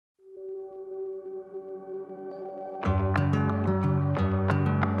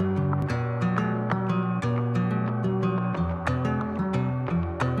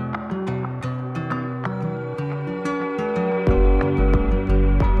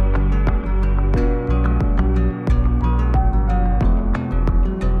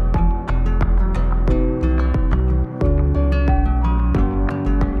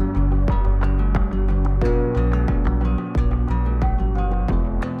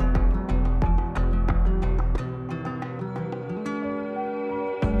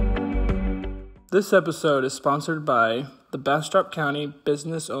This episode is sponsored by the Bastrop County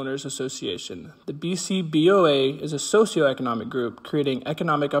Business Owners Association. The BCBOA is a socioeconomic group creating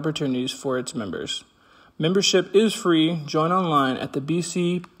economic opportunities for its members. Membership is free. Join online at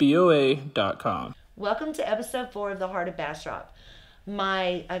thebcboa.com. Welcome to episode 4 of The Heart of Bastrop.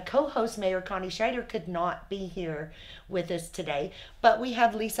 My co-host, Mayor Connie Schrader, could not be here with us today, but we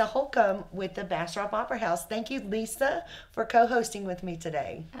have Lisa Holcomb with the Bastrop Opera House. Thank you, Lisa, for co-hosting with me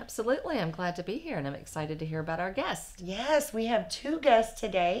today. Absolutely. I'm glad to be here, and I'm excited to hear about our guests. Yes, we have 2 guests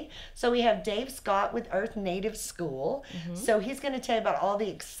today. So we have Dave Scott with Earth Native School. So he's going to tell you about all the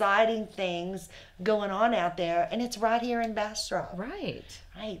exciting things going on out there, and it's right here in Bastrop. Right.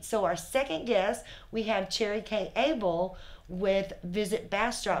 Right. So our second guest, we have Cherry K. Abel with Visit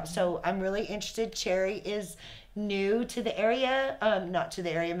Bastrop. So I'm really interested. Cherry is new to the area, not to the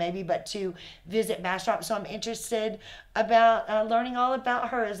area maybe, but to Visit Bastrop. So I'm interested about learning all about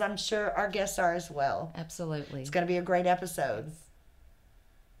her, as I'm sure our guests are as well. Absolutely. It's going to be a great episode.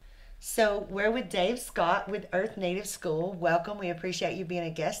 So we're with Dave Scott with Earth Native School. Welcome. We appreciate you being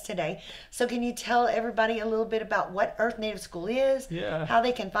a guest today. So can you tell everybody a little bit about what Earth Native School is, how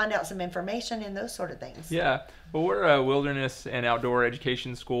they can find out some information and those sort of things? Yeah. Well, we're a wilderness and outdoor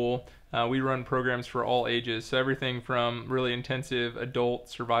education school. We run programs for all ages. So everything from really intensive adult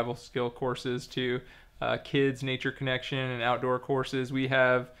survival skill courses to kids, nature connection, and outdoor courses. We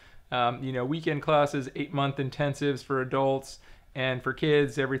have, weekend classes, 8-month intensives for adults. And for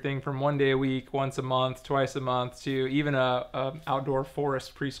kids, everything from 1 day a week, once a month, twice a month, to even a outdoor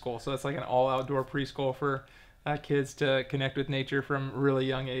forest preschool. So it's like an all outdoor preschool for kids to connect with nature from really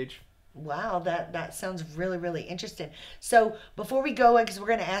young age. Wow, that sounds really, really interesting. So before we go in, because we're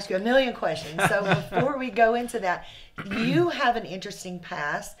going to ask you a million questions, so before we go into that, you have an interesting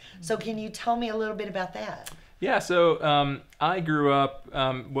past. So can you tell me a little bit about that? Yeah, so I grew up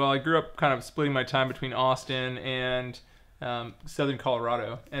kind of splitting my time between Austin and Southern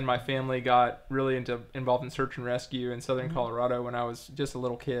Colorado, and my family got really involved in search and rescue in Southern Colorado when I was just a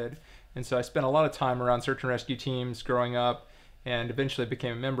little kid. And so I spent a lot of time around search and rescue teams growing up, and eventually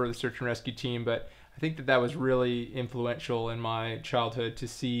became a member of the search and rescue team. But I think that was really influential in my childhood to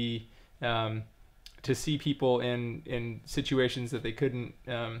see people in situations that they couldn't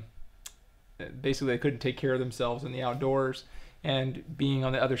basically they couldn't take care of themselves in the outdoors, and being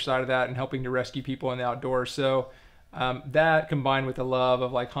on the other side of that and helping to rescue people in the outdoors. So that combined with the love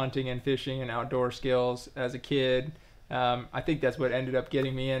of like hunting and fishing and outdoor skills as a kid, I think that's what ended up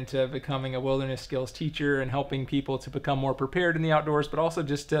getting me into becoming a wilderness skills teacher and helping people to become more prepared in the outdoors, but also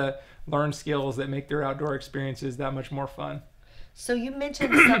just to learn skills that make their outdoor experiences that much more fun. So you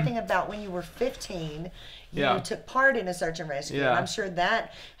mentioned something about when you were 15, you took part in a search and rescue. And I'm sure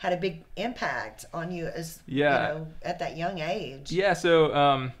that had a big impact on you as at that young age. Yeah. So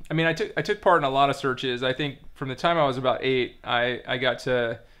I took part in a lot of searches. I think from the time I was about 8, I got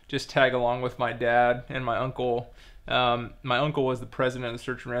to just tag along with my dad and my uncle. My uncle was the president of the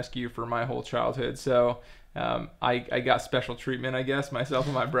search and rescue for my whole childhood. So I got special treatment, I guess, myself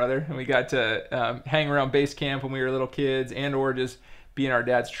and my brother, and we got to hang around base camp when we were little kids, and or just be in our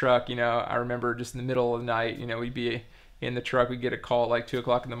dad's truck. I remember just in the middle of the night, we'd be in the truck, we'd get a call at like 2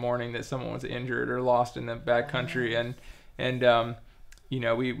 o'clock in the morning that someone was injured or lost in the backcountry,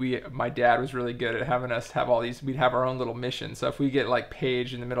 my dad was really good at having us have all these, we'd have our own little missions. So if we get like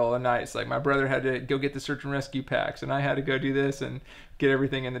paged in the middle of the night, it's like my brother had to go get the search and rescue packs, and I had to go do this and get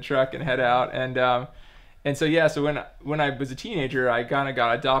everything in the truck and head out. So when I was a teenager, I kind of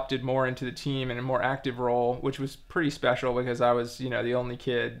got adopted more into the team in a more active role, which was pretty special because I was, the only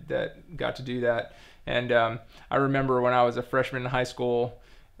kid that got to do that. And I remember when I was a freshman in high school,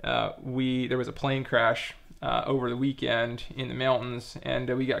 there was a plane crash over the weekend in the mountains, and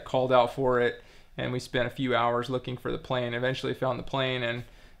we got called out for it, and we spent a few hours looking for the plane. Eventually found the plane,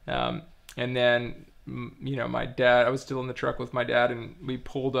 and then my dad, I was still in the truck with my dad, and we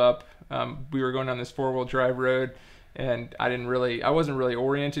pulled up. We were going down this 4-wheel drive road, and I wasn't really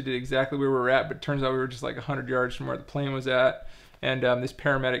oriented to exactly where we were at, but it turns out we were just like 100 yards from where the plane was at. And this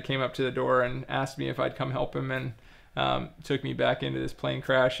paramedic came up to the door and asked me if I'd come help him, and took me back into this plane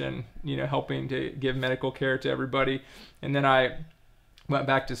crash and, helping to give medical care to everybody. And then I went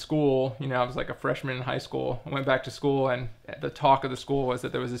back to school. I was like a freshman in high school. I went back to school, and the talk of the school was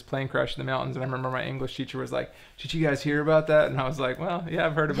that there was this plane crash in the mountains. And I remember my English teacher was like, "Did you guys hear about that?" And I was like, "Well, yeah,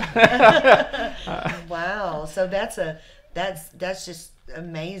 I've heard about it." Wow. So that's just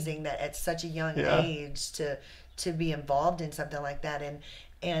amazing that at such a young age to be involved in something like that.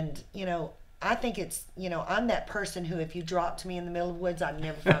 And I think it's, I'm that person who, if you dropped me in the middle of the woods, I'd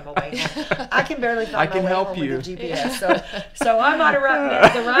never find my way home. I can barely find my way home with the GPS. So I'm not the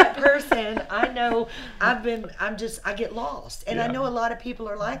right person. I know I get lost. And I know a lot of people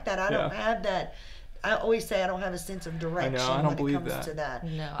are like that. I don't have that. I always say I don't have a sense of direction when it comes to that.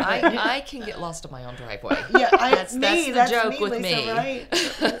 No, I can get lost in my own driveway. Yeah, that's the joke with Lisa, me. Right?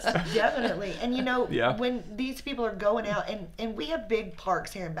 Definitely. And when these people are going out, and we have big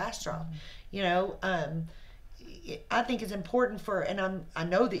parks here in Bastrop, I think it's important I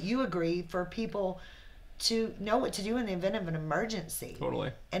know that you agree, for people to know what to do in the event of an emergency.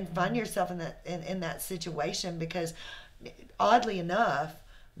 Totally. And find yourself in that situation, because oddly enough,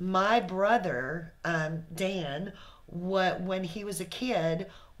 my brother, Dan, when he was a kid,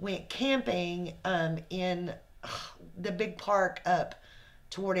 went camping in the big park up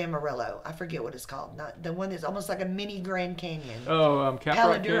toward Amarillo. I forget what it's called. Not the one that's almost like a mini Grand Canyon. Oh,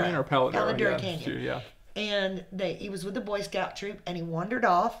 Caprock Canyon or Paladura? Paladura Canyon. Yeah. And he was with the Boy Scout troop, and he wandered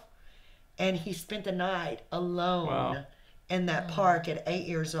off, and he spent the night alone in that park at 8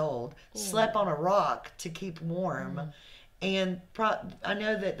 years old. Slept on a rock to keep warm. And I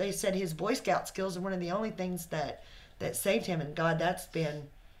know that they said his Boy Scout skills are one of the only things that saved him. And God, that's been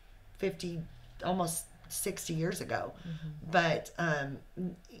 50, almost 60 years ago. But,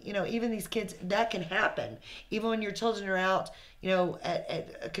 even these kids, that can happen. Even when your children are out,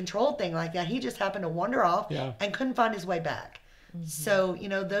 at a controlled thing like that, he just happened to wander off and couldn't find his way back. So,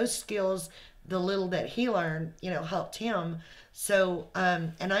 those skills, the little that he learned, helped him. So,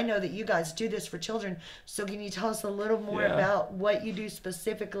 and I know that you guys do this for children. So can you tell us a little more about what you do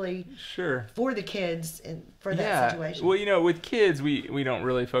specifically for the kids and for that situation? Well, with kids, we don't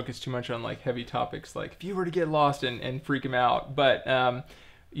really focus too much on like heavy topics, like if you were to get lost and freak them out. But,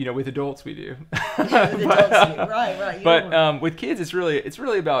 with adults, we do. Right. With kids, it's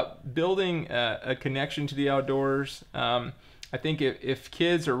really about building a connection to the outdoors. I think if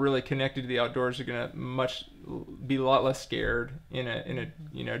kids are really connected to the outdoors, they're gonna be a lot less scared in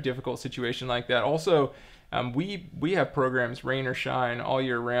a difficult situation like that. Also, we have programs, rain or shine, all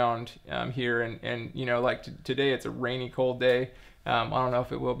year round here, and like today it's a rainy, cold day. I don't know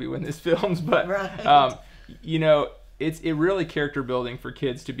if it will be when this films, but it's really character building for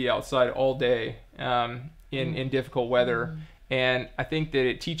kids to be outside all day in difficult weather, and I think that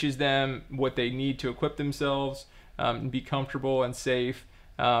it teaches them what they need to equip themselves. And be comfortable and safe.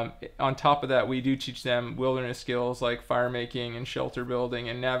 On top of that, we do teach them wilderness skills like fire making and shelter building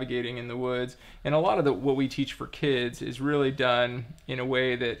and navigating in the woods. And a lot of what we teach for kids is really done in a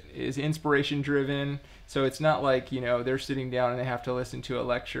way that is inspiration driven. So it's not like, they're sitting down and they have to listen to a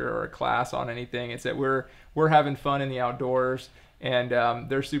lecture or a class on anything. It's that we're having fun in the outdoors, and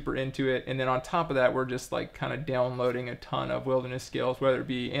they're super into it. And then on top of that, we're just like kind of downloading a ton of wilderness skills, whether it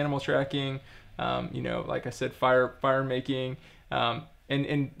be animal tracking, like I said, fire making,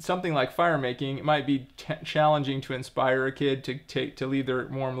 and something like fire making, it might be challenging to inspire a kid to leave their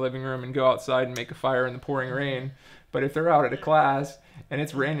warm living room and go outside and make a fire in the pouring rain. But if they're out at a class and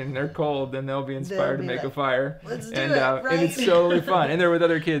it's raining and they're cold, then they'll be inspired to make a fire. Let's do and, it, right? And it's totally fun. And they're with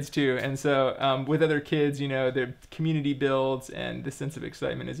other kids too. And so with other kids, the community builds and the sense of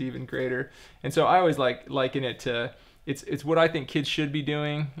excitement is even greater. And so I always liken it to, it's what I think kids should be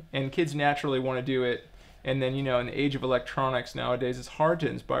doing, and kids naturally want to do it. And then, in the age of electronics nowadays, it's hard to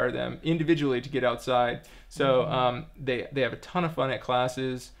inspire them individually to get outside. So they have a ton of fun at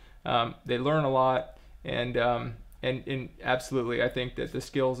classes. They learn a lot, and absolutely, I think that the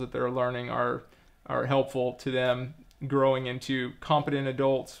skills that they're learning are helpful to them growing into competent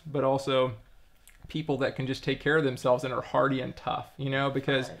adults, but also people that can just take care of themselves and are hardy and tough.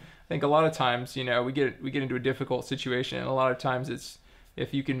 Because I think a lot of times, we get into a difficult situation, and a lot of times it's,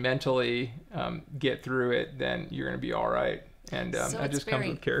 if you can mentally get through it, then you're going to be all right. And that just comes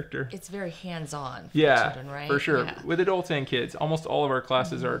with character. It's very hands-on for children, right? For sure. Yeah. With adults and kids, almost all of our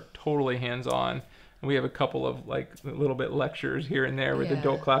classes are totally hands-on. And we have a couple of a little bit lectures here and there with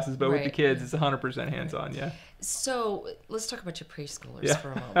adult classes, but with the kids, it's 100% hands-on. Yeah. So let's talk about your preschoolers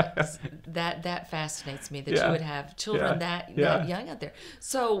for a moment. That fascinates me that you would have children that young out there.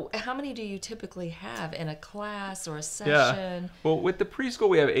 So how many do you typically have in a class or a session? Yeah. Well, with the preschool,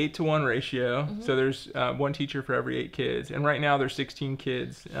 we have 8-to-1 ratio. So there's one teacher for every 8 kids. And right now there's 16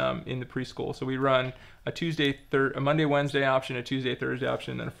 kids in the preschool. So we run a Monday, Wednesday option, a Tuesday, Thursday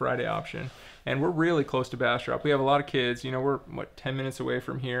option, and then a Friday option. And we're really close to Bastrop. We have a lot of kids. We're 10 minutes away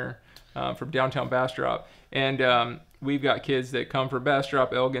from here, from downtown Bastrop. And we've got kids that come from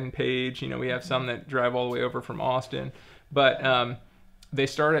Bastrop, Elgin, Page. We have some that drive all the way over from Austin. But they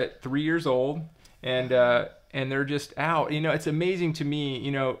start at 3 years old. And and they're just out. It's amazing to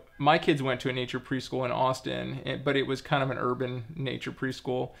me. My kids went to a nature preschool in Austin, but it was kind of an urban nature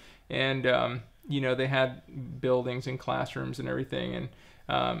preschool, and they had buildings and classrooms and everything,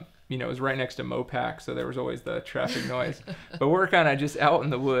 and it was right next to Mopac, so there was always the traffic noise. But we're kind of just out in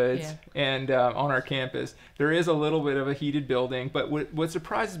the woods and on our campus. There is a little bit of a heated building, but what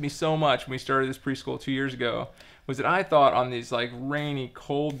surprises me so much when we started this preschool 2 years ago was that I thought on these like rainy,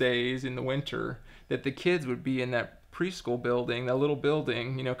 cold days in the winter that the kids would be in that preschool building, that little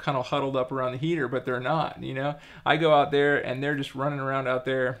building, kind of huddled up around the heater, but they're not. I go out there and they're just running around out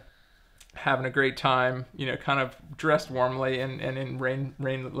there, having a great time, kind of dressed warmly and in rain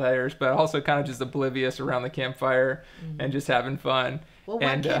layers, but also kind of just oblivious around the campfire and just having fun. Well,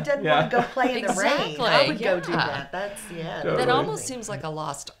 one kid doesn't want to go play in the rain. I would go do that. That's Totally. That almost seems like a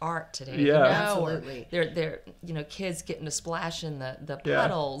lost art today. Yeah, absolutely. They're kids getting to splash in the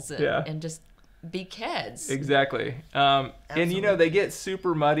puddles and just be kids. Exactly. And they get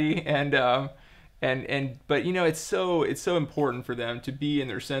super muddy and but it's so important for them to be in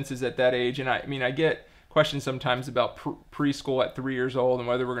their senses at that age. And I get questions sometimes about preschool at 3 years old and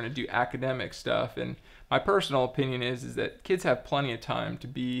whether we're going to do academic stuff. And my personal opinion is that kids have plenty of time to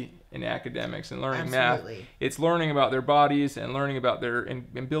be in academics and learning math. It's learning about their bodies and learning about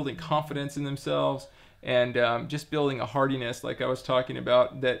and building confidence in themselves. And just building a hardiness, like I was talking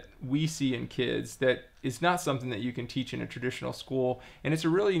about, that we see in kids that is not something that you can teach in a traditional school. And it's a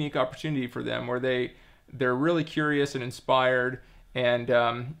really unique opportunity for them where they're really curious and inspired, and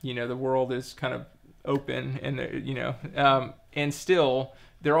the world is kind of open, and and still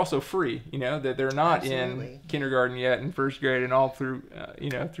they're also free, that they're not in kindergarten yet and first grade and all through,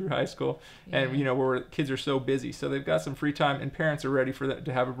 through high school. And, where kids are so busy. So they've got some free time, and parents are ready for that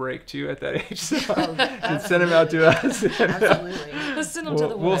to have a break too at that age. So and send them out to us. Absolutely. Let's send them to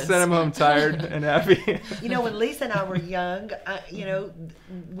the woods. We'll send them home tired and happy. When Lisa and I were young,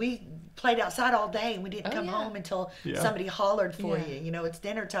 we played outside all day and we didn't come home until somebody hollered for you. It's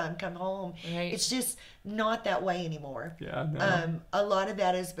dinner time, come home. Right. It's just not that way anymore. A lot of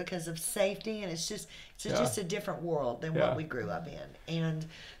that is because of safety, and it's just a different world than what we grew up in. And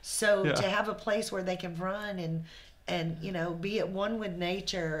so to have a place where they can run and be at one with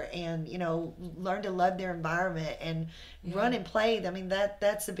nature and learn to love their environment and run and play, I mean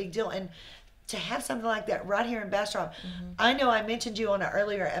that's a big deal. And to have something like that right here in Bastrop. I know I mentioned you on an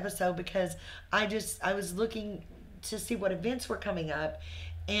earlier episode because I was looking to see what events were coming up,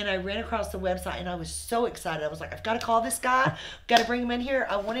 and I ran across the website and I was so excited. I was like, I've got to call this guy, I've got to bring him in here.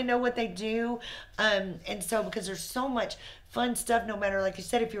 I want to know what they do. And so because there's so much fun stuff, no matter, like you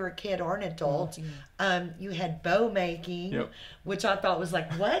said, if you're a kid or an adult. You had bow making, which I thought was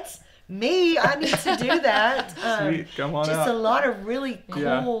like, what? Me? I need to do that. Sweet. Come on just out. A lot of really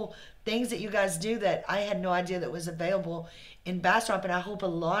cool things that you guys do that I had no idea that was available in Bastrop, and I hope a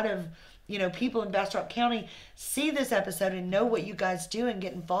lot of people in Bastrop County see this episode and know what you guys do and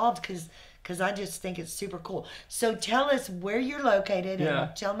get involved, because I just think it's super cool. So tell us where you're located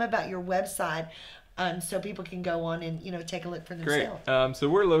and tell them about your website, so people can go on and take a look for themselves. Great. So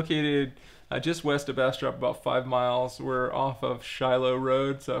we're located just west of Bastrop, about 5 miles. We're off of Shiloh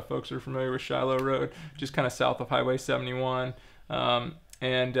Road, so folks are familiar with Shiloh Road, just kind of south of Highway 71.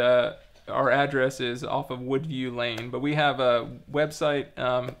 And our address is off of Woodview Lane. But we have a website,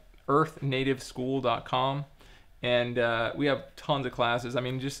 earthnativeschool.com, and we have tons of classes. I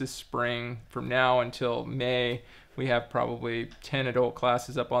mean, just this spring, from now until May, we have probably 10 adult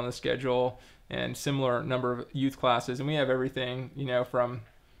classes up on the schedule and similar number of youth classes. And we have everything, from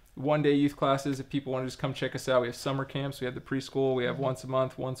one-day youth classes if people want to just come check us out. We have summer camps. We have the preschool. We have once a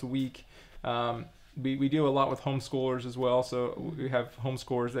month, once a week. We do a lot with homeschoolers as well, so we have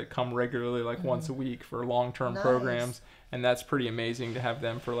homeschoolers that come regularly, like once a week for long-term programs, and that's pretty amazing to have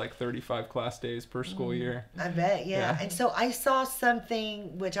them for like 35 class days per school year. I bet, yeah. And so I saw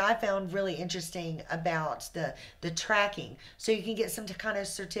something which I found really interesting about the tracking. So you can get some kind of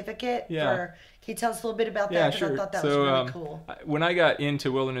certificate for. Can you tell us a little bit about that? Yeah, because sure. I thought that was really cool. When I got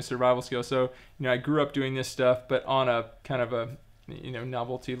into wilderness survival skills, so I grew up doing this stuff, but on a kind of a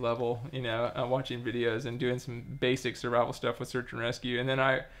novelty level, watching videos and doing some basic survival stuff with search and rescue. And then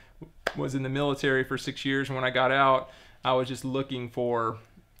I was in the military for 6 years, and when I got out, I was just looking for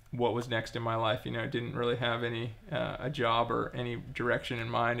what was next in my life. Didn't really have any a job or any direction in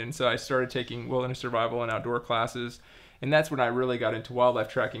mind, and so I started taking wilderness survival and outdoor classes, and that's when I really got into wildlife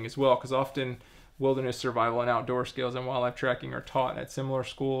tracking as well, because often wilderness survival and outdoor skills and wildlife tracking are taught at similar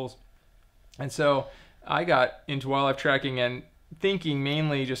schools. And so I got into wildlife tracking and thinking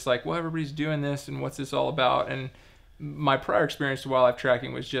mainly just like, well, everybody's doing this and what's this all about? And my prior experience to wildlife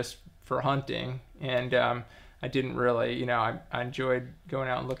tracking was just for hunting. And I didn't really, you know, I enjoyed going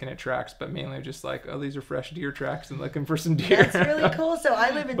out and looking at tracks, but mainly just like, oh, these are fresh deer tracks and looking for some deer. That's really cool. So I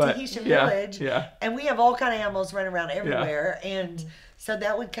live in Tahitian Village, and we have all kind of animals running around everywhere, and so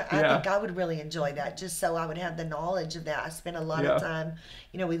that would, I think I would really enjoy that, just so I would have the knowledge of that. I spent a lot of time,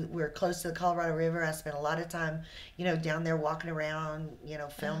 you know, we're close to the Colorado River. I spent a lot of time, you know, down there walking around, you know,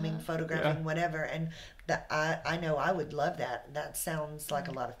 filming, photographing, whatever, and I know I would love that. That sounds like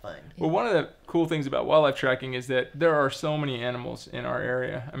a lot of fun. Well, one of the cool things about wildlife tracking is that there are so many animals in our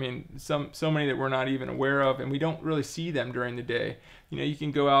area. I mean, so many that we're not even aware of, and we don't really see them during the day. You know, you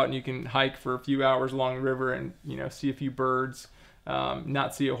can go out and you can hike for a few hours along the river and, you know, see a few birds.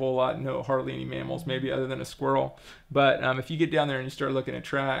 Not see a whole lot, hardly any mammals, maybe other than a squirrel. But if you get down there and you start looking at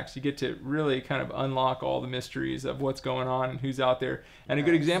tracks, you get to really kind of unlock all the mysteries of what's going on and who's out there. And a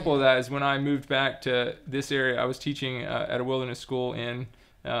good example of that is when I moved back to this area. I was teaching at a wilderness school in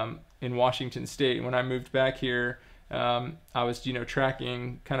Washington State. When I moved back here, I was, you know,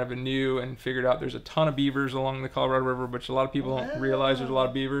 tracking kind of anew and figured out there's a ton of beavers along the Colorado River, which a lot of people don't realize there's a lot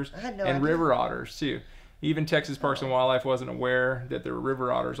of beavers, and river otters too. Even Texas Parks and Wildlife wasn't aware that there were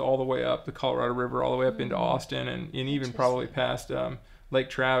river otters all the way up the Colorado River, all the way up into Austin, and even probably past Lake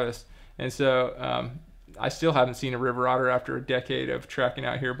Travis. And so I still haven't seen a river otter after a decade of tracking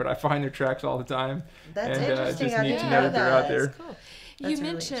out here, but I find their tracks all the time. That's and interesting. Just neat to know that they're out there. That's cool. You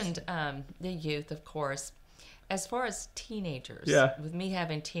mentioned the youth, of course. As far as teenagers, with me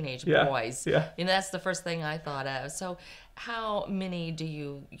having teenage boys, you know, that's the first thing I thought of. So how many do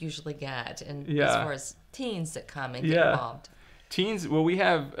you usually get, and as far as teens that come and get involved? Teens, well, we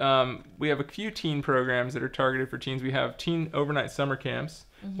have a few teen programs that are targeted for teens. We have teen overnight summer camps,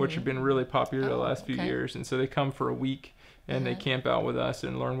 which have been really popular the last few years, and so they come for a week and they camp out with us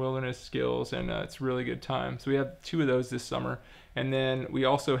and learn wilderness skills, and it's a really good time. So we have 2 of those this summer, and then we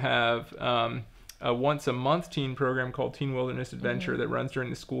also have a once a month teen program called Teen Wilderness Adventure that runs during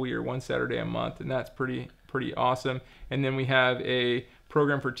the school year, one Saturday a month, and that's pretty awesome. And then we have a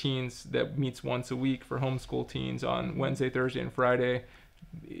program for teens that meets once a week for homeschool teens on Wednesday, Thursday, and Friday,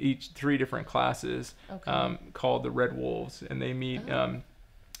 each 3 different classes, called the Red Wolves, and they meet in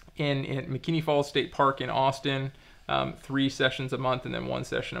McKinney Falls State Park in Austin, 3 sessions a month, and then 1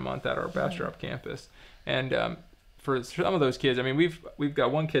 session a month at our Bastrop campus. And for some of those kids, I mean, we've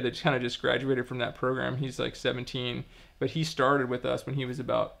got one kid that kind of just graduated from that program. He's like 17, but he started with us when he was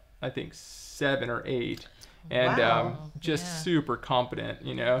about, I think, 7 or 8, and just super competent,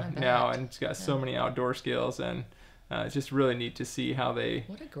 you know, now, and he's got so many outdoor skills, and it's just really neat to see how they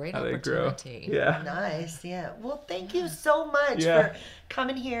what a great how opportunity. They grow. Yeah, nice. Yeah. Well, thank you so much for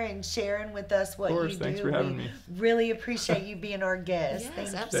coming here and sharing with us what you do. Thanks for having me. Really appreciate you being our guest.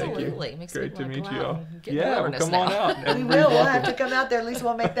 Yes, absolutely. Thank you. Makes Great to meet you all. Well, come on out. We will. We'll have to come out there. At least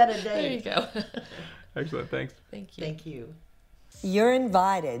we'll make that a day. There you go. Excellent. Thanks. Thank you. Thank you. You're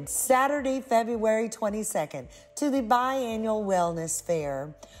invited Saturday, February 22nd to the biannual wellness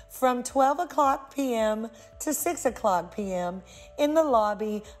fair from 12 o'clock p.m. to 6 o'clock p.m. in the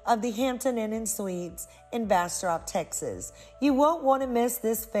lobby of the Hampton Inn and Suites in Bastrop, Texas. You won't want to miss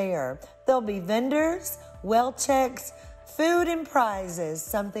this fair. There'll be vendors, well checks, food and prizes,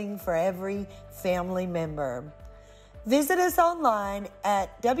 something for every family member. Visit us online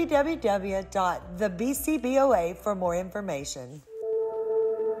at www.thebcboa for more information.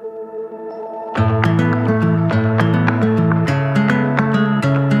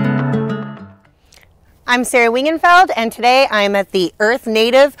 I'm Sarah Wingenfeld, and today I'm at the Earth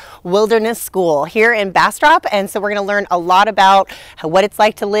Native Wilderness School here in Bastrop, and so we're going to learn a lot about what it's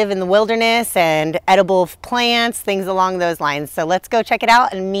like to live in the wilderness and edible plants, things along those lines. So let's go check it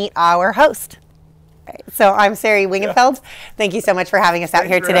out and meet our host. So I'm Sarah Wingenfeld. Thank you so much for having us out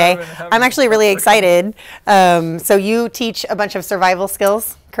here today. I'm actually really excited. So you teach a bunch of survival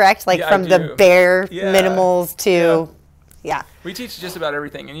skills, correct? Like from the bare minimals to... Yeah. We teach just about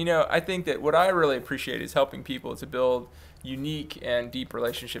everything. And, you know, I think that what I really appreciate is helping people to build unique and deep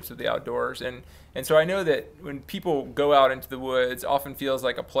relationships with the outdoors. And so I know that when people go out into the woods, often feels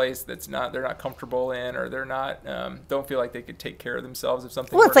like a place that's they're not comfortable in, or they're not, don't feel like they could take care of themselves if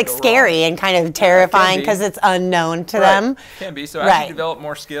something Well, it's like scary and kind of terrifying because it's unknown to them. Can be. So as you develop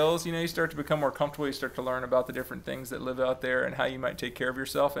more skills, you know, you start to become more comfortable, you start to learn about the different things that live out there and how you might take care of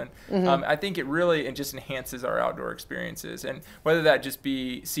yourself. And I think it really just enhances our outdoor experiences. And whether that just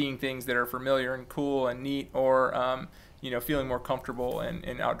be seeing things that are familiar and cool and neat, or you know, feeling more comfortable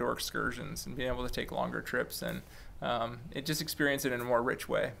in outdoor excursions and being able to take longer trips and it just experience it in a more rich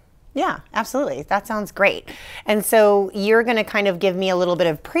way. Yeah, absolutely. That sounds great. And so you're going to kind of give me a little bit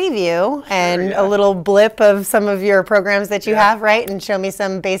of preview and a little blip of some of your programs that you have, right? And show me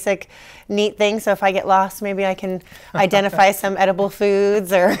some basic neat things. So if I get lost, maybe I can identify some edible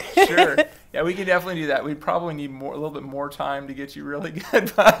foods or... Sure. Yeah, we can definitely do that. We'd probably need a little bit more time to get you really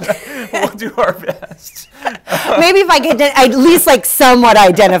good, but we'll do our best. Maybe if I could at least like somewhat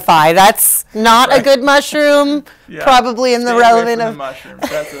identify. That's not a good mushroom, probably in the relevant of... the mushrooms.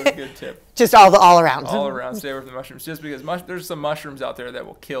 That's a good tip. Just all around. All around, stay away from the mushrooms. Just because there's some mushrooms out there that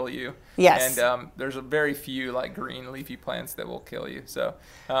will kill you. Yes. And there's a very few like green leafy plants that will kill you. So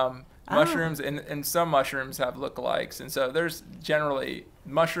mushrooms and some mushrooms have lookalikes, and so there's generally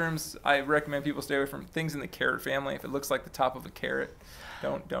mushrooms. I recommend people stay away from things in the carrot family. If it looks like the top of a carrot,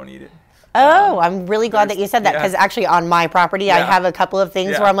 don't eat it. Oh, I'm really glad that you said that, because actually on my property I have a couple of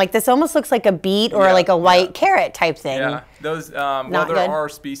things where I'm like, this almost looks like a beet or like a white carrot type thing. Yeah, those well, there are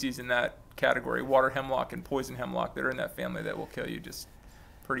species in that category, water hemlock and poison hemlock, that are in that family that will kill you just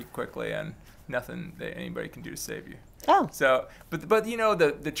pretty quickly, and nothing that anybody can do to save you. Oh. So, but you know,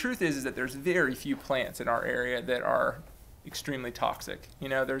 the truth is that there's very few plants in our area that are extremely toxic. You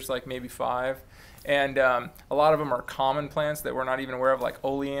know, there's like maybe 5. And a lot of them are common plants that we're not even aware of, like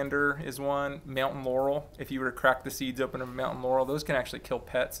oleander is one, mountain laurel. If you were to crack the seeds open of mountain laurel, those can actually kill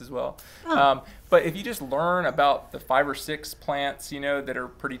pets as well. Oh. But if you just learn about the 5 or 6 plants, you know, that are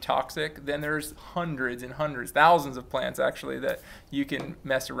pretty toxic, then there's hundreds and hundreds, thousands of plants actually that you can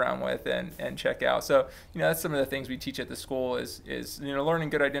mess around with and check out. So, you know, that's some of the things we teach at the school is you know,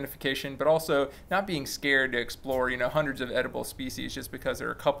 learning good identification, but also not being scared to explore, you know, hundreds of edible species just because there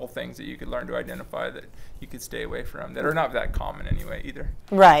are a couple things that you could learn to identify that you could stay away from that are not that common anyway either.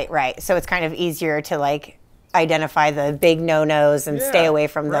 Right. So it's kind of easier to like identify the big no-nos and stay away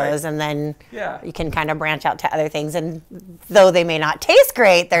from those, and then you can kind of branch out to other things, and though they may not taste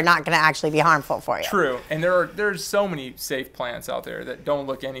great, they're not going to actually be harmful for you. True. And there's so many safe plants out there that don't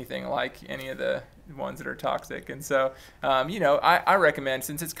look anything like any of the ones that are toxic. And so you know, I recommend,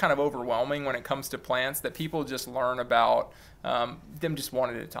 since it's kind of overwhelming when it comes to plants, that people just learn about them just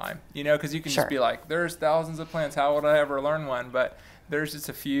one at a time, you know, because you can just be like, there's thousands of plants, how would I ever learn one? But there's just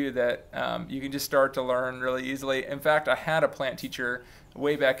a few that you can just start to learn really easily. In fact, I had a plant teacher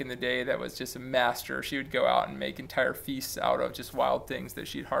way back in the day that was just a master. She would go out and make entire feasts out of just wild things that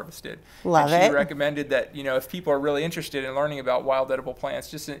she'd harvested. Love it. She recommended that, you know, if people are really interested in learning about wild edible plants,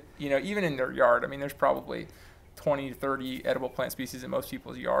 just, you know, even in their yard, I mean, there's probably 20 to 30 edible plant species in most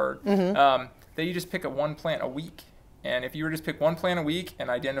people's yard, that you just pick one plant a week. And if you were to just pick one plant a week and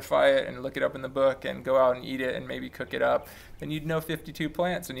identify it and look it up in the book and go out and eat it and maybe cook it up, then you'd know 52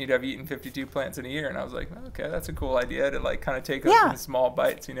 plants, and you'd have eaten 52 plants in a year. And I was like, okay, that's a cool idea to like kind of take up in small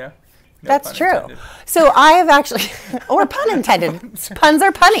bites, you know? No, that's true. Intended. So I have actually, or pun intended. Puns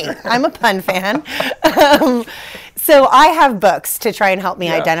are punny. I'm a pun fan. So I have books to try and help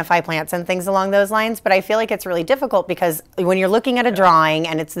me identify plants and things along those lines, but I feel like it's really difficult because when you're looking at a drawing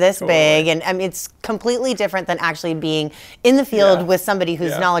and it's this big, and I mean, it's completely different than actually being in the field with somebody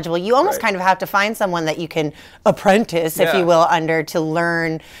who's knowledgeable. You almost kind of have to find someone that you can apprentice, if you will, under to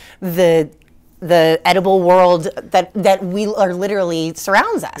learn the edible world that we are literally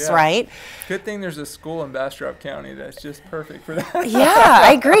surrounds us, right? Good thing there's a school in Bastrop County that's just perfect for that. Yeah,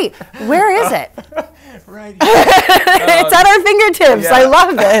 I agree. Where is it? Right here. It's at our fingertips. I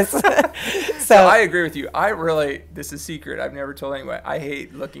love this. So I agree with you. This is secret. I've never told anyone. I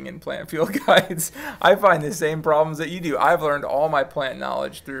hate looking in plant field guides. I find the same problems that you do. I've learned all my plant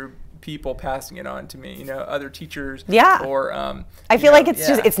knowledge through people passing it on to me, you know, other teachers. Or I feel like it's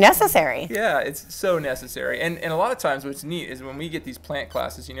just, it's necessary. Yeah, it's so necessary. And a lot of times what's neat is when we get these plant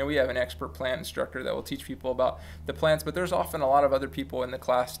classes, you know, we have an expert plant instructor that will teach people about the plants, but there's often a lot of other people in the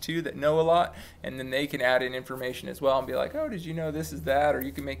class too that know a lot, and then they can add in information as well and be like, oh, did you know this is that, or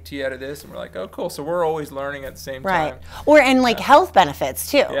you can make tea out of this, and we're like, oh, cool. So we're always learning at the same time. And like health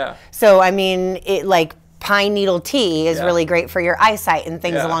benefits too. So I mean, it like pine needle tea is really great for your eyesight and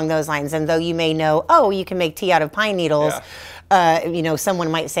things along those lines. And though you may know, oh, you can make tea out of pine needles, you know, someone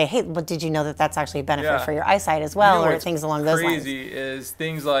might say, hey, but did you know that that's actually a benefit for your eyesight as well, or things along those lines? Crazy is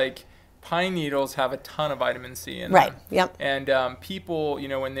things like pine needles have a ton of vitamin C in them. And people, you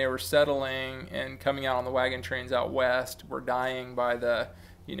know, when they were settling and coming out on the wagon trains out west, were dying by the,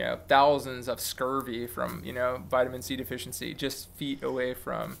 you know, thousands of scurvy from, you know, vitamin C deficiency just feet away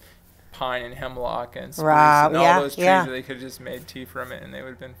from pine and hemlock and spruce and all those trees where they could have just made tea from it and they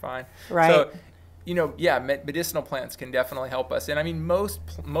would have been fine. So, you know, medicinal plants can definitely help us. And I mean, most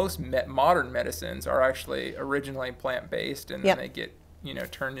modern medicines are actually originally plant-based, and then they get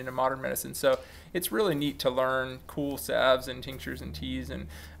turned into modern medicine. So it's really neat to learn cool salves and tinctures and teas, and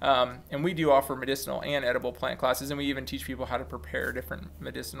we do offer medicinal and edible plant classes, and we even teach people how to prepare different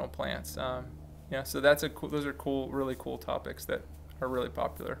medicinal plants. So those are really cool topics that are really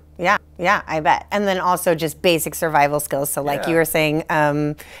popular. Yeah, I bet. And then also just basic survival skills. So like you were saying,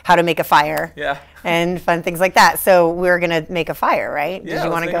 how to make a fire. Yeah. And fun things like that. So we're going to make a fire, right? Yeah, Did you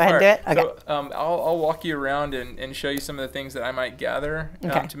want to go ahead and do it? Okay. So I'll walk you around and show you some of the things that I might gather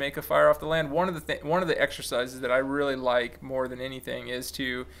to make a fire off the land. One of the exercises that I really like more than anything is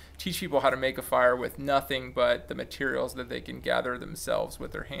to teach people how to make a fire with nothing but the materials that they can gather themselves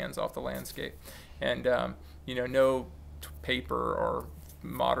with their hands off the landscape. And, no paper or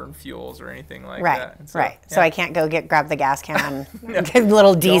modern fuels or anything like that. And so, So I can't go grab the gas can, get a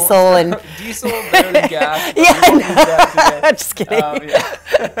little diesel and diesel better than gas. Just kidding.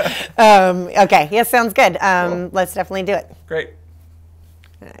 Okay, yeah, sounds good. Cool. Let's definitely do it. Great.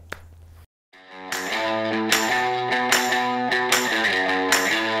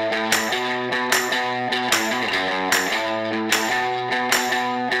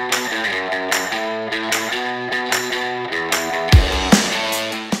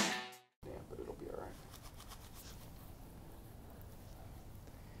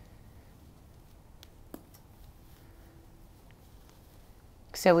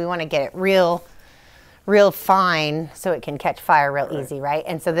 So we want to get it real fine so it can catch fire real easy, right?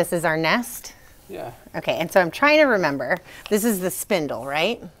 And so this is our nest? Yeah. Okay, and so I'm trying to remember. This is the spindle,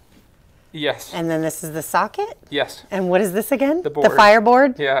 right? Yes. And then this is the socket? Yes. And what is this again? The board. The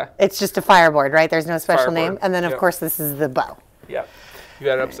fireboard? Yeah. It's just a fireboard, right? There's no special name? Fireboard. And then, of course, this is the bow. Yep. You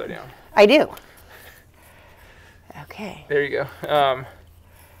got it upside down. I do. Okay. There you go.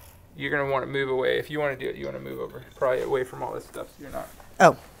 You're going to want to move away. If you want to do it, you want to move over. Probably away from all this stuff so you're not.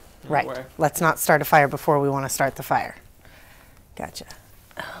 Oh, right. Way. Let's not start a fire before we want to start the fire. Gotcha.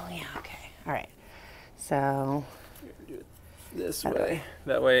 Oh, yeah, okay. All right. So. Do it this way.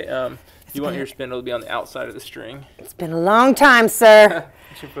 That way, you want your spindle to be on the outside of the string. It's been a long time, sir.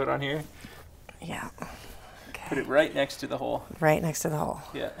 Put your foot on here. Yeah. Okay. Put it right next to the hole. Right next to the hole.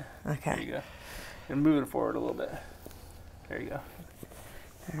 Yeah. Okay. There you go. And move it forward a little bit. There you go.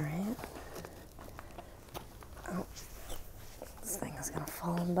 All right. Oh, this thing is going to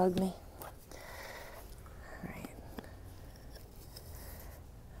fall and bug me. All right.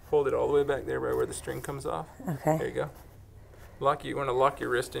 Hold it all the way back there by where the string comes off. Okay. There you go. You want to lock your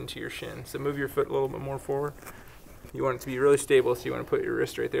wrist into your shin. So move your foot a little bit more forward. You want it to be really stable, so you want to put your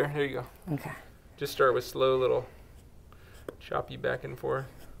wrist right there. There you go. Okay. Just start with slow little choppy back and forth.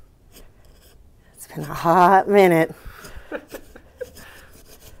 It's been a hot minute.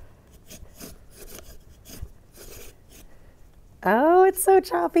 Oh, it's so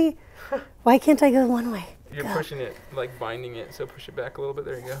choppy. Why can't I go one way? You're pushing it, like binding it, so push it back a little bit.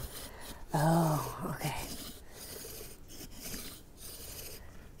 There you go. Oh, okay.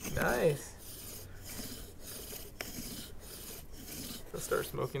 Nice. I'll start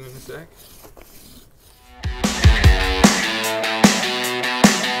smoking in a sec.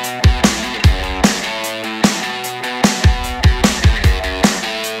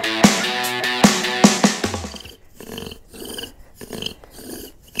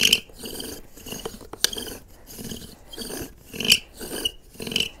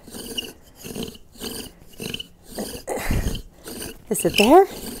 Is it there?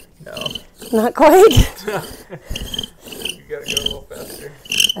 No. Not quite? You gotta go a little faster.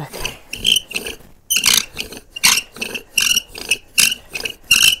 Okay.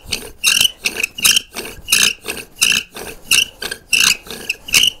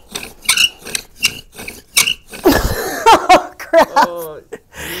 Oh, crap. Oh,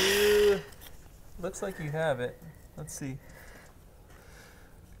 looks like you have it. Let's see.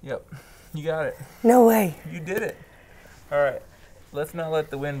 Yep, you got it. No way. You did it. All right, let's not let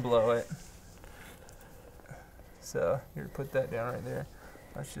the wind blow it. So here, put that down right there.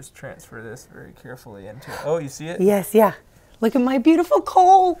 Let's just transfer this very carefully into it. Oh, you see it? Yes, yeah. Look at my beautiful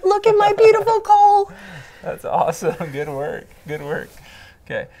coal. Look at my beautiful coal. That's awesome. Good work. Good work.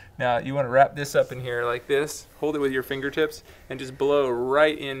 Okay, now you want to wrap this up in here like this. Hold it with your fingertips and just blow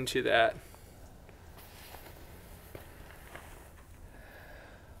right into that.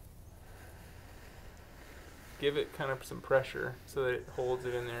 Give it kind of some pressure so that it holds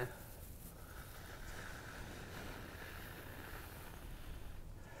it in there.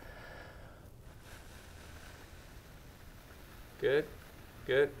 Good,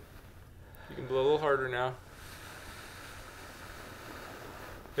 good. You can blow a little harder now.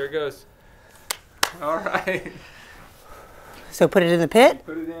 There it goes. All right. So put it in the pit?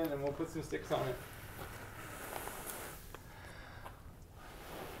 Put it in and we'll put some sticks on it.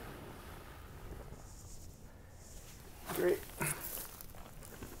 Great.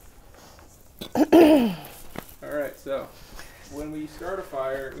 All right, so when we start a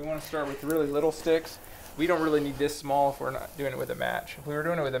fire, we want to start with really little sticks. We don't really need this small if we're not doing it with a match. If we were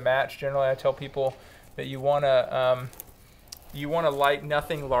doing it with a match, generally I tell people that you want to light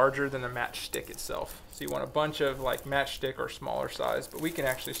nothing larger than the matchstick itself. So you want a bunch of like matchstick or smaller size, but we can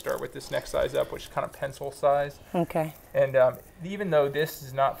actually start with this next size up, which is kind of pencil size. Okay. And even though this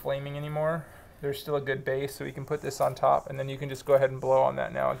is not flaming anymore, there's still a good base, so we can put this on top, and then you can just go ahead and blow on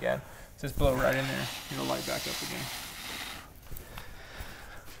that now again. Just blow right in there. It'll light back up again.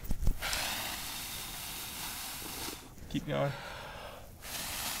 Keep going.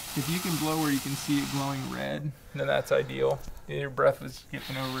 If you can blow where you can see it glowing red, then that's ideal. Your breath was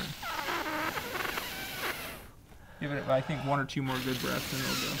skipping over it. Give it, I think, 1 or 2 more good breaths, and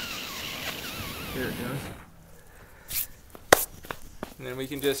it'll go. There it goes. And then we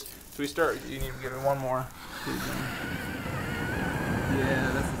can just, so we start, you need to give it 1 more.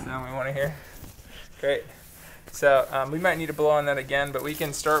 Yeah, that's the sound we want to hear. Great. So we might need to blow on that again, but we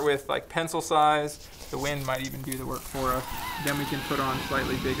can start with like pencil size. The wind might even do the work for us. Then we can put on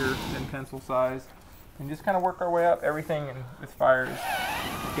slightly bigger than pencil size and just kind of work our way up. Everything with fire is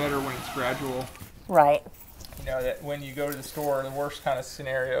better when it's gradual. Right. You know, that when you go to the store, the worst kind of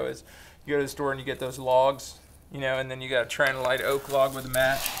scenario is you go to the store and you get those logs, you know, and then you got to try and light oak log with a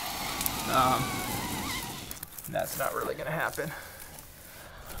match. And that's not really going to happen.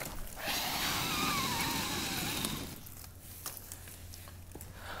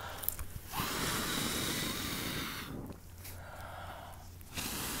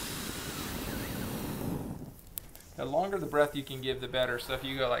 The longer the breath you can give, the better. So if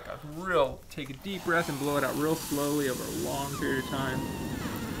you go like take a deep breath and blow it out real slowly over a long period of time,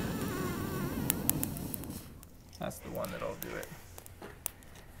 that's the one that'll do it.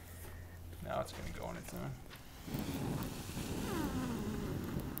 Now it's going to go on its own.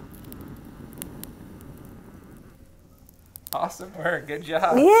 Awesome work. Good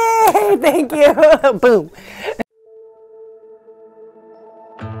job. Yay! Thank you. Boom.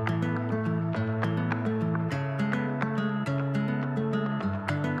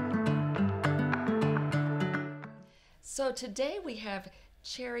 So today we have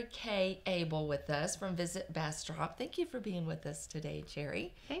Cherry K. Abel with us from Visit Bastrop. Thank you for being with us today,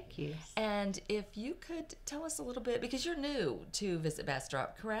 Cherry. Thank you. And if you could tell us a little bit, because you're new to Visit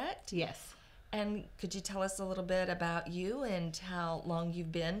Bastrop, correct? Yes. And could you tell us a little bit about you and how long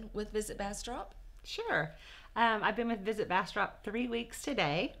you've been with Visit Bastrop? Sure. I've been with Visit Bastrop 3 weeks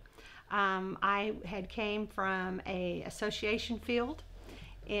today. I had came from a association field,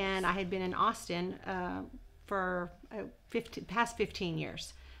 and I had been in Austin for past 15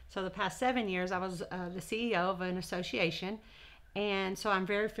 years. So the past 7 years, I was the CEO of an association, and so I'm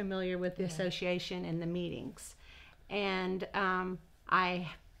very familiar with the association and the meetings. And I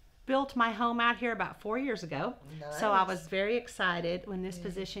built my home out here about 4 years ago. Nice. So I was very excited when this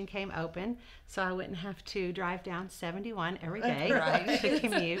position came open, so I wouldn't have to drive down 71 every day to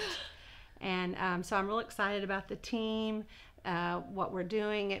commute. And so I'm real excited about the team, what we're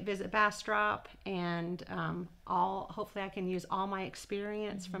doing at Visit Bastrop, and hopefully I can use all my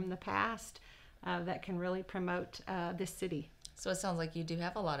experience from the past that can really promote this city. So it sounds like you do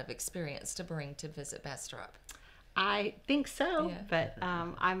have a lot of experience to bring to Visit Bastrop. I think so, Yeah. but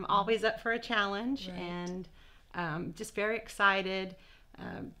I'm always up for a challenge, Right. and just very excited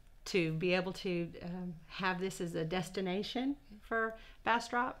to be able to have this as a destination for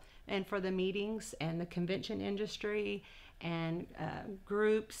Bastrop and for the meetings and the convention industry and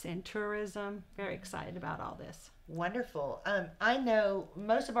groups and tourism. Very excited about all this. Wonderful. I know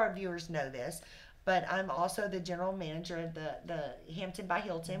most of our viewers know this, but I'm also the general manager of the Hampton by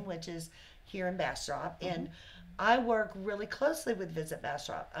Hilton, which is here in Bastrop, and I work really closely with Visit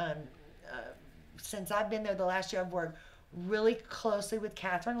Bastrop. Since I've been there the last year, I've worked really closely with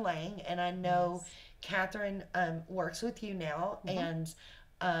Catherine Lang, and I know Catherine works with you now, and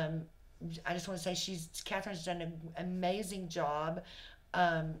I just want to say Catherine's done an amazing job,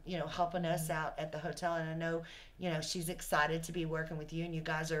 helping us out at the hotel, and I know, she's excited to be working with you, and you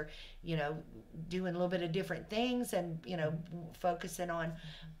guys are, doing a little bit of different things, and, focusing on,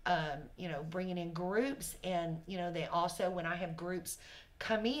 bringing in groups, and, they also, when I have groups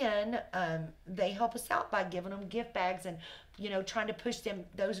come in, they help us out by giving them gift bags and, trying to push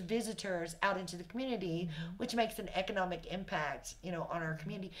those visitors out into the community, which makes an economic impact, on our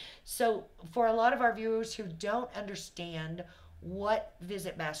community. So for a lot of our viewers who don't understand what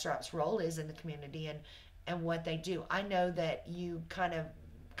Visit Bastrop's role is in the community and what they do, I know that you kind of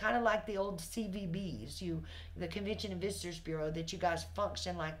like the old CVBs, the Convention and Visitors Bureau, that you guys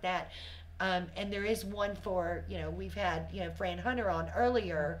function like that. And there is one for, we've had, Fran Hunter on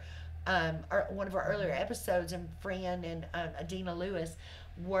earlier, one of our earlier episodes, and Fran and Adina Lewis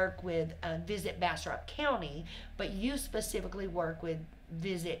work with Visit Bastrop County, but you specifically work with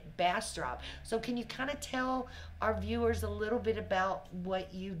Visit Bastrop. So can you kind of tell our viewers a little bit about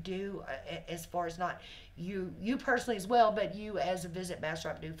what you do, as far as not you personally as well, but you as a Visit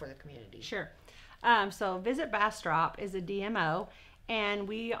Bastrop do for the community? Sure. So Visit Bastrop is a DMO, and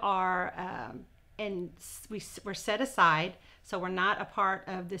we are we're set aside, so we're not a part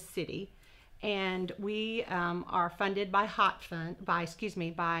of the city, and we are funded by hotel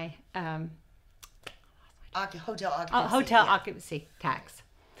occupancy tax.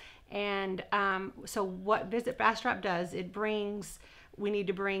 And so what Visit Bastrop does, we need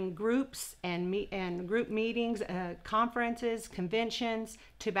to bring groups and group meetings, conferences, conventions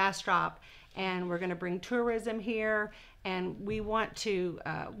to Bastrop, and we're going to bring tourism here, and we want to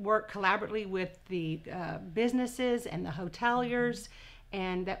work collaboratively with the businesses and the hoteliers,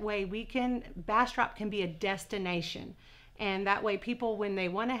 and that way Bastrop can be a destination. And that way people, when they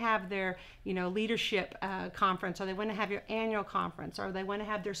want to have their, leadership conference, or they want to have your annual conference, or they want to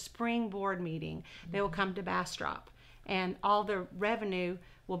have their spring board meeting, they will come to Bastrop. And all the revenue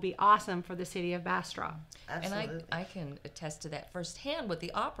will be awesome for the city of Bastrop. Absolutely. And I can attest to that firsthand with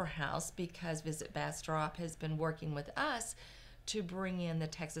the Opera House, because Visit Bastrop has been working with us to bring in the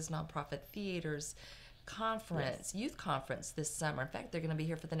Texas Nonprofit Theaters conference, youth conference this summer. In fact, they're going to be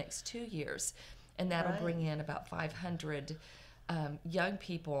here for the next 2 years. And that'll bring in about 500 young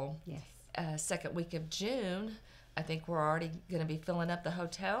people. Yes. Second week of June, I think we're already going to be filling up the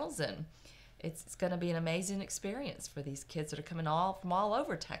hotels, and it's going to be an amazing experience for these kids that are coming from all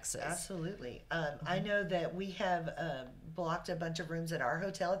over Texas. Absolutely. I know that we have blocked a bunch of rooms at our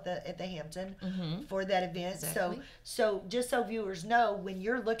hotel at the Hampton for that event. Exactly. So just so viewers know, when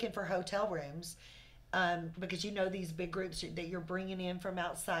you're looking for hotel rooms, because these big groups that you're bringing in from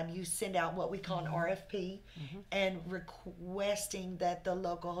outside, you send out what we call an RFP, and requesting that the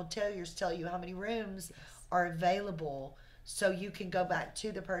local hoteliers tell you how many rooms are available, so you can go back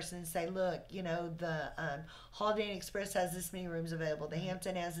to the person and say, look, the Holiday Inn Express has this many rooms available, the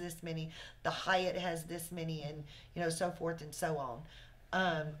Hampton has this many, the Hyatt has this many, and so forth and so on.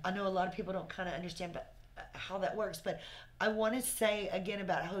 I know a lot of people don't kind of understand how that works, but I want to say again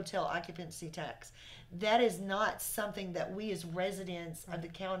about hotel occupancy tax. That is not something that we as residents of the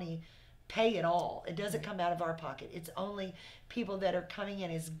county pay at all. It doesn't come out of our pocket. It's only people that are coming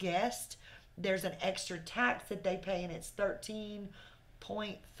in as guests. There's an extra tax that they pay, and it's 13.5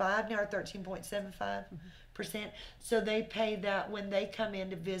 now, or 13.75%. So they pay that when they come in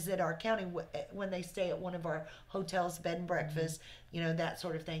to visit our county, when they stay at one of our hotels, bed and breakfast, that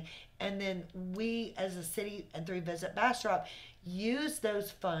sort of thing. And then we, as a city and through Visit Bastrop, use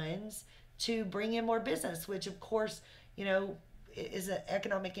those funds to bring in more business, which of course, is an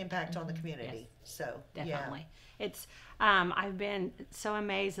economic impact on the community. Yes. So definitely. It's I've been so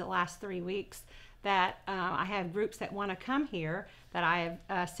amazed the last 3 weeks that I have groups that want to come here that I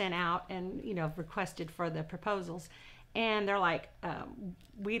have sent out and requested for the proposals, and they're like, I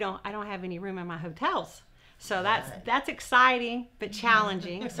don't have any room in my hotels. So that's exciting but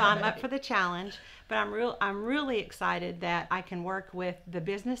challenging. So I'm up for the challenge, but I'm really excited that I can work with the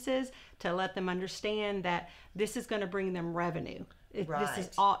businesses to let them understand that this is going to bring them revenue. This is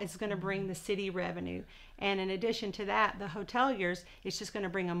all. It's going to bring the city revenue, and in addition to that, the hoteliers, it's just going to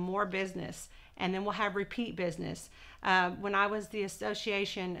bring them more business, and then we'll have repeat business. When I was the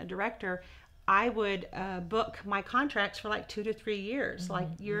association director, I would book my contracts for like 2 to 3 years, like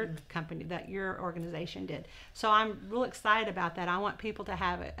your company, that your organization did. So I'm real excited about that. I want people to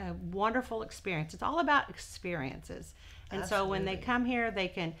have a wonderful experience. It's all about experiences. And so when they come here, they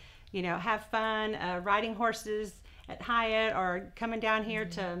can, have fun riding horses at Hyatt, or coming down here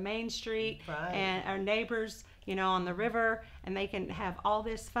to Main Street and our neighbors, on the river, and they can have all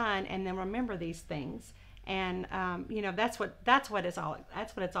this fun and then remember these things. And that's what it's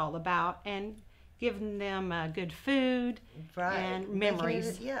all about, and giving them good food and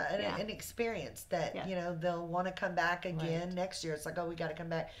memories. An experience that they'll want to come back again next year. It's like, oh, we got to come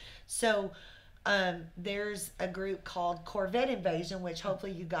back. So there's a group called Corvette Invasion, which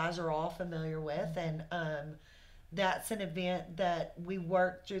hopefully you guys are all familiar with, and that's an event that we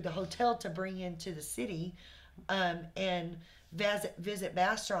work through the hotel to bring into the city, and Visit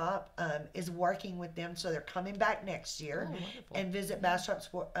Bastrop is working with them, so they're coming back next year, and Visit Bastrop's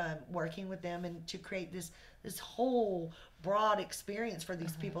working with them and to create this whole broad experience for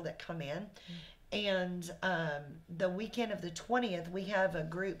these people that come in. And the weekend of the 20th, we have a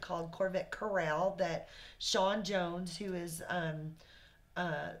group called Corvette Corral that Sean Jones, who is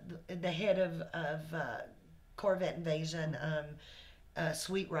the head of Corvette Invasion,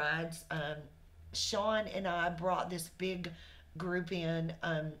 Sweet Rides. Sean and I brought this big group in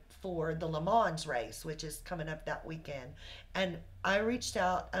for the Le Mans race, which is coming up that weekend. And I reached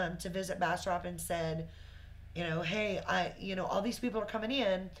out to Visit Bastrop and said, hey, all these people are coming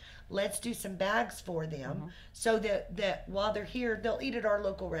in. Let's do some bags for them so that while they're here, they'll eat at our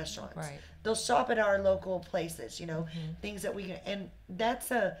local restaurants. Right. They'll shop at our local places, things that we can. And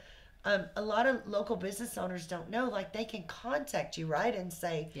that's a lot of local business owners don't know, like they can contact you, right? And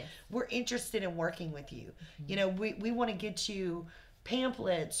say, yes, we're interested in working with you. We want to get you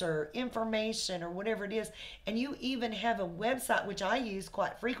pamphlets or information or whatever it is. And you even have a website, which I use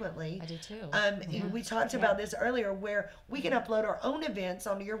quite frequently. I do too. We talked about this earlier, where we can upload our own events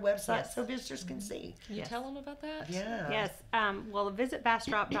onto your website so visitors can see. Can you tell them about that? Yeah. Yes. Well,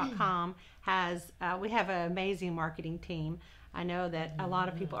 visitbastrop.com has, we have an amazing marketing team. I know that a lot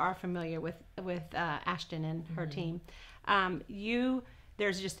of people are familiar with Ashton and her team.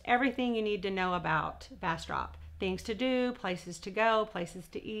 There's just everything you need to know about Bastrop. Things to do, places to go, places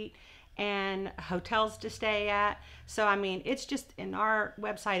to eat, and hotels to stay at. So, I mean, it's just, and our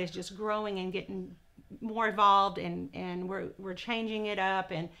website is just growing and getting more evolved, and we're changing it up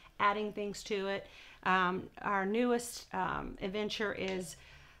and adding things to it. Our newest adventure is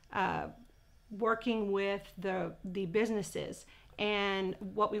working with the businesses. And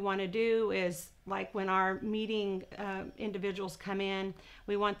what we want to do is, like when our meeting individuals come in,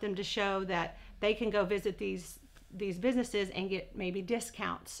 we want them to show that they can go visit these businesses and get maybe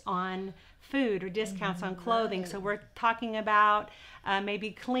discounts on food or discounts on clothing. So we're talking about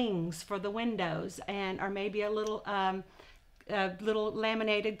maybe clings for the windows, or maybe a little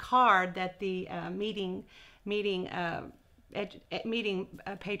laminated card that the meeting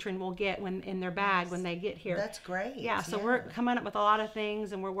patron will get in their bag when they get here. That's great. Yeah, so we're coming up with a lot of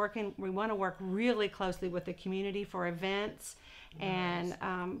things, and we want to work really closely with the community for events and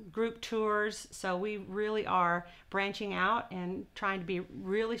group tours. So we really are branching out and trying to be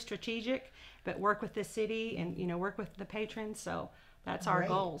really strategic, but work with the city and work with the patrons. So that's our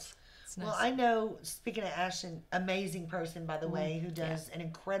goals. Nice. Well, I know, speaking of Ashton, amazing person, by the way, who does an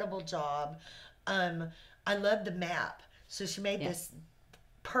incredible job. I love the map. So she made this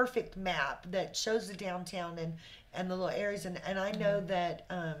perfect map that shows the downtown and the little areas. And I know that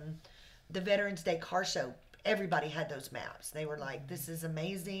the Veterans Day car show, everybody had those maps. They were like, this is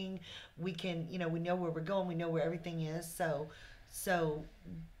amazing. We can, we know where we're going. We know where everything is. So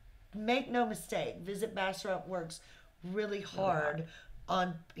make no mistake, Visit Bastrop works really hard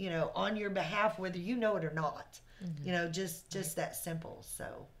on your behalf, whether you know it or not. Just that simple.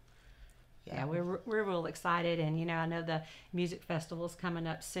 So yeah, we're real excited, and I know the music festival's coming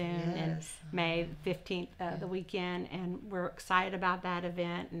up soon, and May 15th, the weekend, and we're excited about that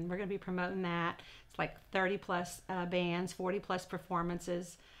event, and we're going to be promoting that. It's like 30 plus bands, 40 plus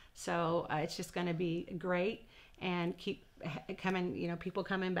performances, so it's just going to be great, and keep coming, people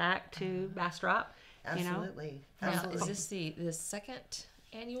coming back to Bastrop. Absolutely. Now, is this the second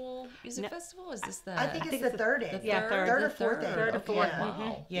annual music festival? Is this the? I think it's the third. Third or fourth. Third or fourth.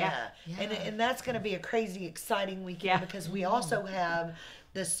 Wow. Yeah. And that's going to be a crazy, exciting weekend because we also have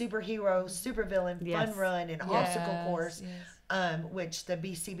the superhero, supervillain fun run and obstacle course, which the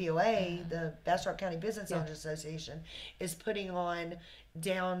BCBOA, the Bastrop County Business Owners Association, is putting on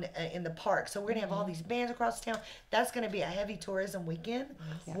down in the park. So we're going to have all these bands across town. That's going to be a heavy tourism weekend.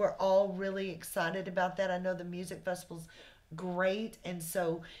 We're all really excited about that. I know the music festival's great, and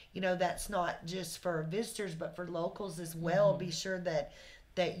so that's not just for visitors but for locals as well. Be sure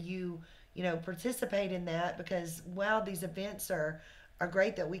that you participate in that, because these events are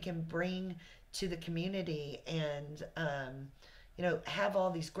great that we can bring to the community, and have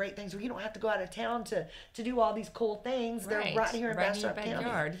all these great things where you don't have to go out of town to do all these cool things. They're right here in Bastrop County.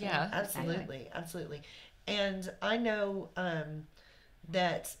 Backyard. Yeah, absolutely. And I know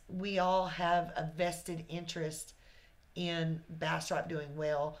that we all have a vested interest in Bastrop doing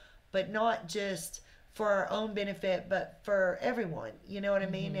well, but not just for our own benefit, but for everyone. You know what I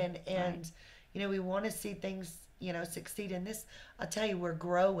mean? And we want to see things succeed in this. I'll tell you, we're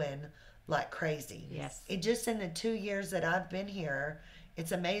growing like crazy. Yes. It just in the 2 years that I've been here,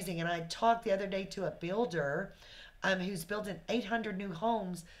 it's amazing. And I talked the other day to a builder who's building 800 new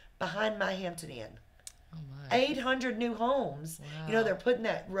homes behind my Hampton Inn. Oh my. 800 new homes. Wow. They're putting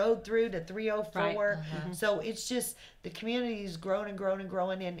that road through to 304. Right. So it's just the community is growing and growing and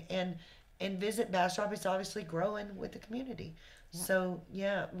growing, and Visit Bastrop is obviously growing with the community. So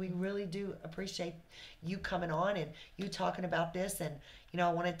yeah, we really do appreciate you coming on and you talking about this. And I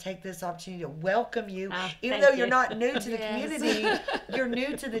want to take this opportunity to welcome you, even though you're not new to the community. You're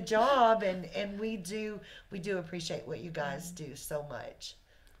new to the job, and we do appreciate what you guys do so much.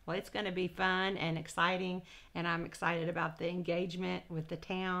 Well, it's going to be fun and exciting, and I'm excited about the engagement with the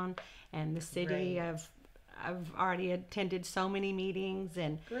town and the city. Great. I've already attended so many meetings,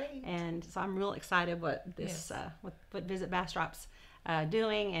 and so I'm real excited what this what Visit Bastrop's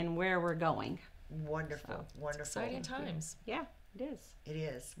doing and where we're going. Wonderful, wonderful. Exciting times. Yeah, it is. It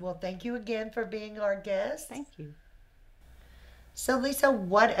is. Well, thank you again for being our guest. Thank you. So, Lisa,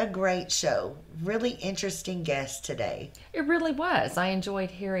 what a great show. Really interesting guests today. It really was. I enjoyed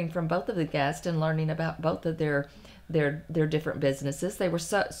hearing from both of the guests and learning about both of their different businesses. They were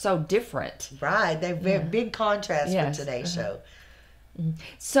so different. Right. They're big contrast for today's show.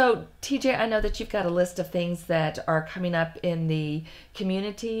 So, TJ, I know that you've got a list of things that are coming up in the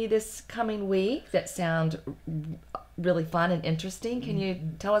community this coming week that sound really fun and interesting. Can you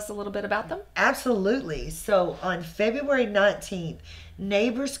tell us a little bit about them? Absolutely. So on February 19th,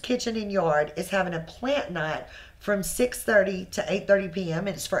 Neighbors Kitchen and Yard is having a plant night from 6:30 to 8:30 p.m.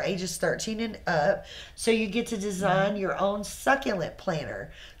 and it's for ages 13 and up. So you get to design your own succulent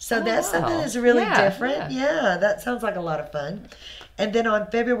planter. So that's something that's really different. Yeah, that sounds like a lot of fun. And then on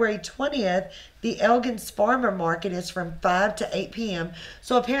February 20th, the Elgin's Farmer Market is from 5 to 8 p.m.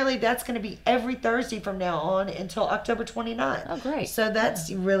 So apparently that's going to be every Thursday from now on until October 29th. Oh, great. So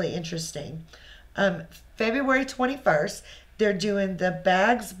that's really interesting. February 21st, they're doing the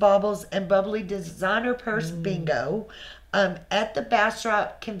Bags, Baubles, and Bubbly Designer Purse Bingo at the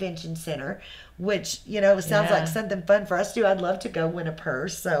Bastrop Convention Center, which, sounds like something fun for us to do. I'd love to go win a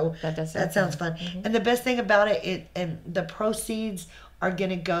purse. So that sounds fun. And the best thing about it, the proceeds are going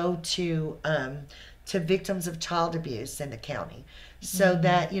to go to victims of child abuse in the county. So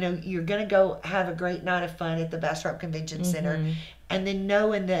that, you're going to go have a great night of fun at the Bastrop Convention Center. And then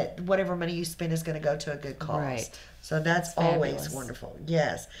knowing that whatever money you spend is going to go to a good cause. Right. So that's always wonderful.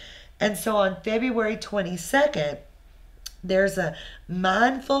 Yes. And so on February 22nd, there's a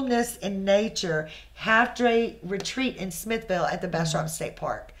mindfulness in nature half-day retreat in Smithville at the Bastrop State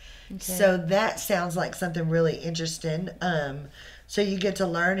Park. Okay. So that sounds like something really interesting. So you get to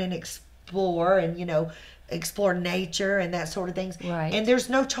learn and explore and, explore nature and that sort of things. Right. And there's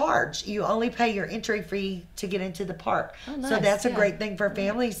no charge. You only pay your entry fee to get into the park. Oh, nice. So that's a great thing for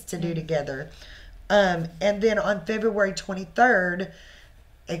families to do together. And then on February 23rd,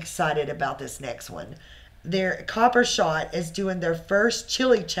 excited about this next one. Their Copper Shot is doing their first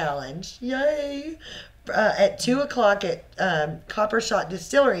chili challenge. Yay! At 2:00 at Copper Shot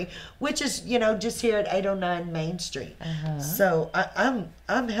Distillery, which is just here at 809 Main Street. So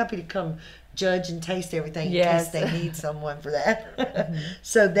I'm happy to come judge and taste everything in case they need someone for that.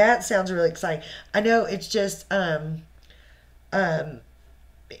 So that sounds really exciting. I know it's just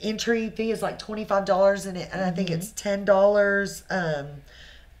entry fee is like $25 and I think it's $10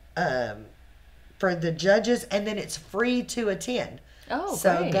 for the judges, and then it's free to attend. Oh,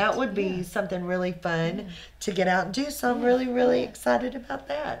 so great. That would be something really fun to get out and do. So I'm really excited about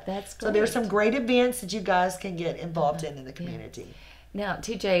that. That's great. So there's some great events that you guys can get involved in the community. Now,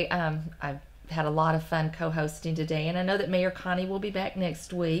 TJ, I've had a lot of fun co-hosting today, and I know that Mayor Connie will be back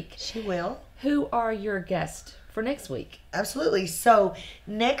next week. She will. Who are your guests for next week? Absolutely. So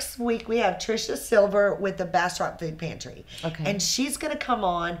next week we have Tricia Silver with the Bastrop Food Pantry. Okay. And she's going to come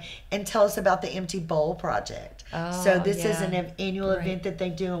on and tell us about the Empty Bowl Project. Oh, so this is an annual event that they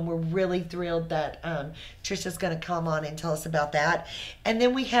do, and we're really thrilled that Tricia's going to come on and tell us about that. And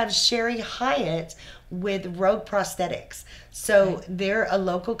then we have Sherry Hyatt with Rogue Prosthetics. So they're a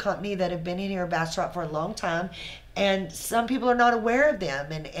local company that have been in here at Bastrop for a long time. And some people are not aware of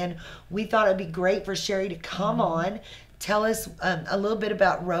them. And we thought it'd be great for Sherry to come on, tell us a little bit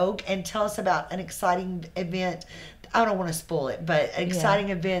about Rogue, and tell us about an exciting event. I don't want to spoil it, but an exciting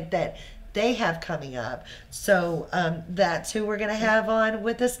event that they have coming up. So that's who we're going to have on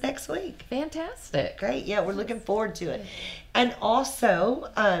with us next week. Fantastic. Great. Yeah, we're looking forward to it. And also,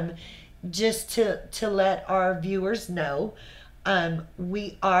 just to let our viewers know,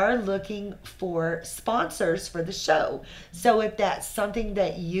 we are looking for sponsors for the show. So if that's something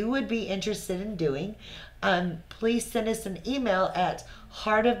that you would be interested in doing, please send us an email at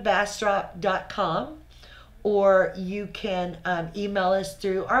heartofbastrop.com, or you can email us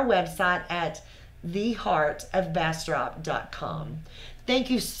through our website at theheartofbastrop.com.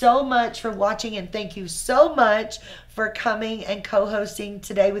 Thank you so much for watching, and thank you so much for coming and co-hosting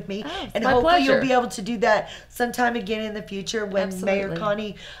today with me. And my hopefully pleasure. you'll be able to do that sometime again in the future when Mayor Absolutely.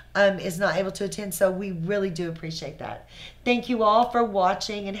 Connie is not able to attend. So we really do appreciate that. Thank you all for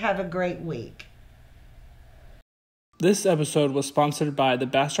watching and have a great week. This episode was sponsored by the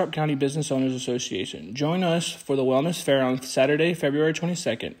Bastrop County Business Owners Association. Join us for the Wellness Fair on Saturday, February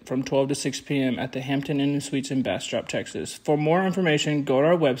 22nd from 12 to 6 p.m. at the Hampton Inn and Suites in Bastrop, Texas. For more information, go to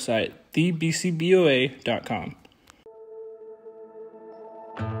our website, thebcboa.com.